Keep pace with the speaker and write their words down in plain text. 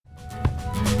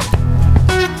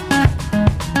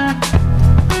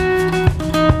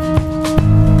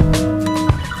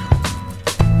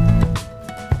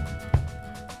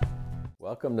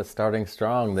Welcome to Starting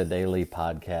Strong, the daily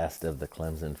podcast of the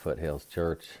Clemson Foothills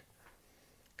Church.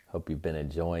 Hope you've been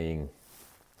enjoying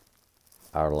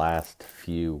our last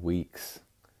few weeks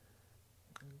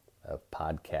of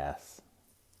podcasts.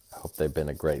 I hope they've been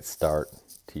a great start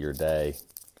to your day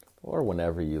or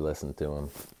whenever you listen to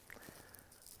them.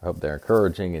 I hope they're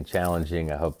encouraging and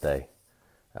challenging. I hope they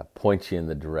point you in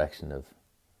the direction of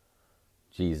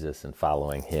Jesus and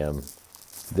following Him.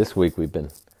 This week we've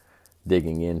been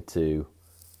digging into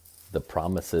the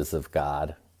promises of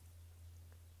God.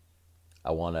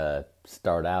 I want to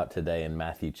start out today in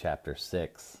Matthew chapter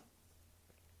 6,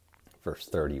 verse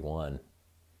 31.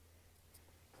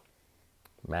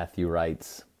 Matthew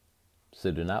writes,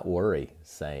 "So do not worry,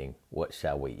 saying, 'What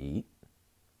shall we eat?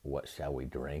 What shall we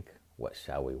drink? What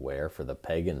shall we wear?' For the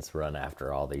pagans run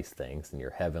after all these things, and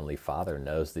your heavenly Father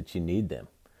knows that you need them.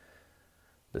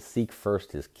 But seek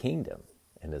first His kingdom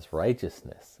and His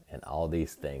righteousness, and all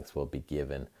these things will be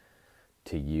given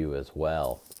to you as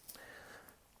well."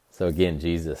 So again,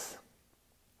 Jesus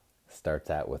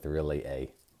starts out with really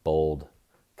a bold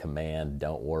command.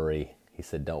 Don't worry. He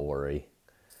said, don't worry.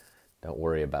 Don't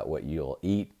worry about what you'll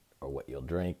eat or what you'll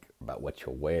drink, about what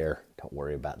you'll wear. Don't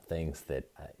worry about things that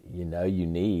you know you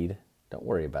need. Don't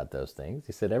worry about those things.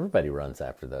 He said everybody runs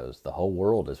after those. The whole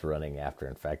world is running after.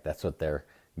 In fact, that's what they're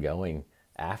going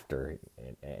after.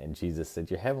 And Jesus said,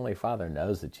 your heavenly Father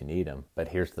knows that you need Him, but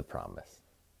here's the promise.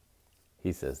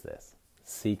 He says this,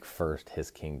 seek first His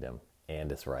kingdom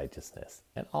and His righteousness,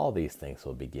 and all these things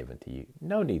will be given to you.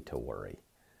 No need to worry,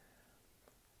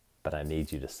 but I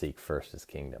need you to seek first His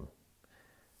kingdom.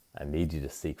 I need you to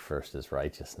seek first His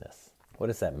righteousness. What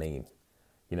does that mean?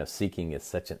 You know, seeking is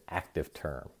such an active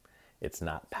term. It's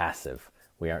not passive.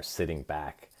 We aren't sitting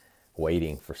back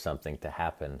waiting for something to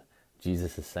happen.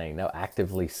 Jesus is saying, no,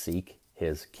 actively seek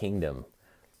His kingdom.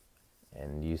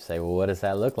 And you say, well, what does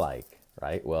that look like?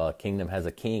 Right? Well, a kingdom has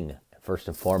a king. First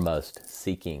and foremost,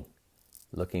 seeking,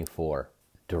 looking for,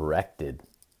 directed,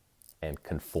 and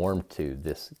conformed to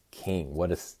this king. What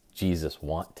does Jesus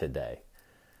want today?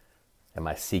 Am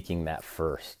I seeking that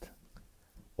first?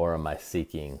 Or am I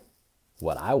seeking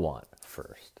what I want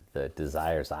first? The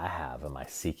desires I have, am I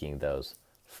seeking those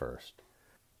first?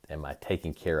 Am I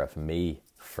taking care of me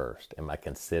first? Am I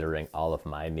considering all of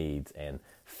my needs and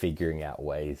figuring out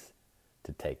ways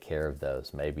to take care of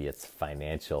those? Maybe it's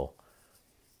financial,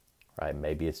 right?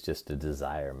 Maybe it's just a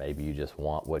desire. Maybe you just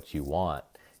want what you want,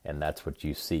 and that's what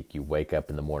you seek. You wake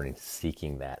up in the morning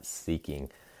seeking that,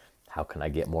 seeking, how can I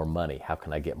get more money? How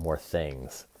can I get more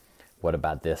things? What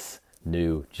about this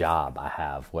new job I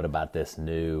have? What about this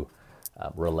new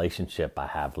relationship I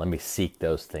have? Let me seek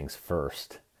those things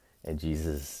first. And Jesus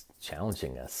is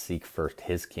challenging us, seek first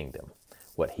His kingdom,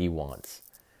 what He wants.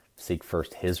 Seek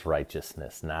first His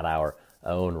righteousness, not our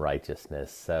own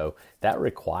righteousness. So that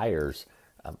requires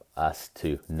us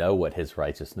to know what His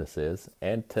righteousness is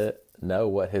and to know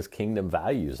what His kingdom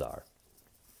values are.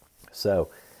 So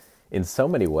in so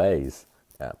many ways,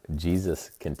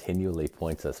 Jesus continually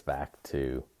points us back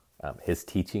to His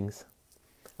teachings,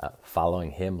 following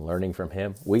Him, learning from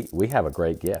Him. We have a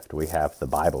great gift. We have the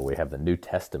Bible. We have the New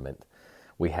Testament.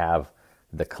 We have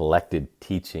the collected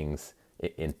teachings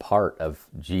in part of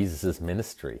Jesus'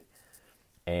 ministry.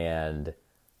 And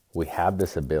we have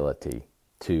this ability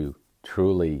to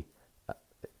truly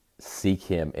seek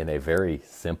Him in a very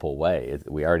simple way.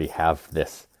 We already have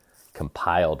this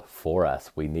compiled for us.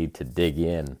 We need to dig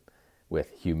in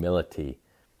with humility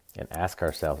and ask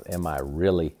ourselves, am I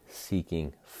really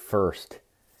seeking first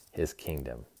His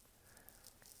kingdom?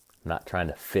 I'm not trying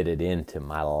to fit it into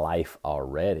my life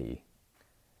already.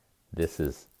 This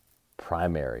is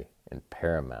primary and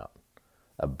paramount.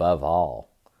 Above all,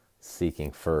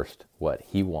 seeking first what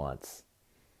He wants,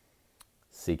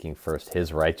 seeking first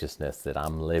His righteousness, that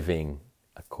I'm living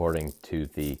according to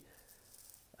the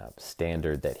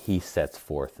standard that He sets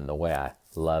forth in the way I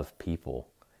love people.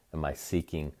 Am I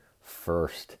seeking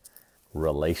first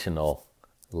relational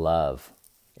love?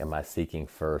 Am I seeking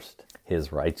first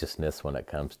His righteousness when it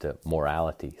comes to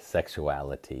morality,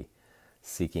 sexuality?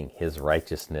 Seeking His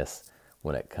righteousness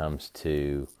when it comes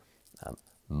to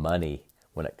money,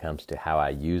 when it comes to how I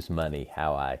use money,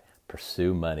 how I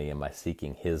pursue money? Am I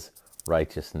seeking His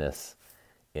righteousness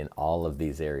in all of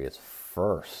these areas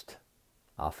first?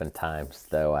 Oftentimes,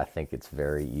 though, I think it's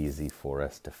very easy for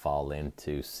us to fall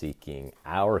into seeking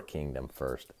our kingdom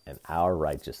first and our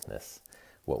righteousness,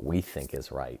 what we think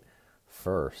is right,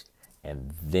 first,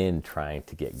 and then trying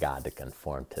to get God to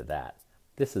conform to that.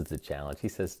 This is the challenge. He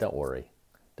says, don't worry.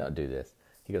 Don't do this.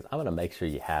 He goes, I'm going to make sure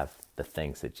you have the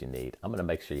things that you need. I'm going to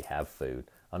make sure you have food.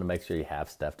 I'm going to make sure you have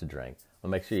stuff to drink. I'm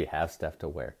going to make sure you have stuff to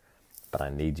wear. but I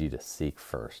need you to seek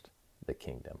first the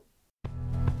kingdom.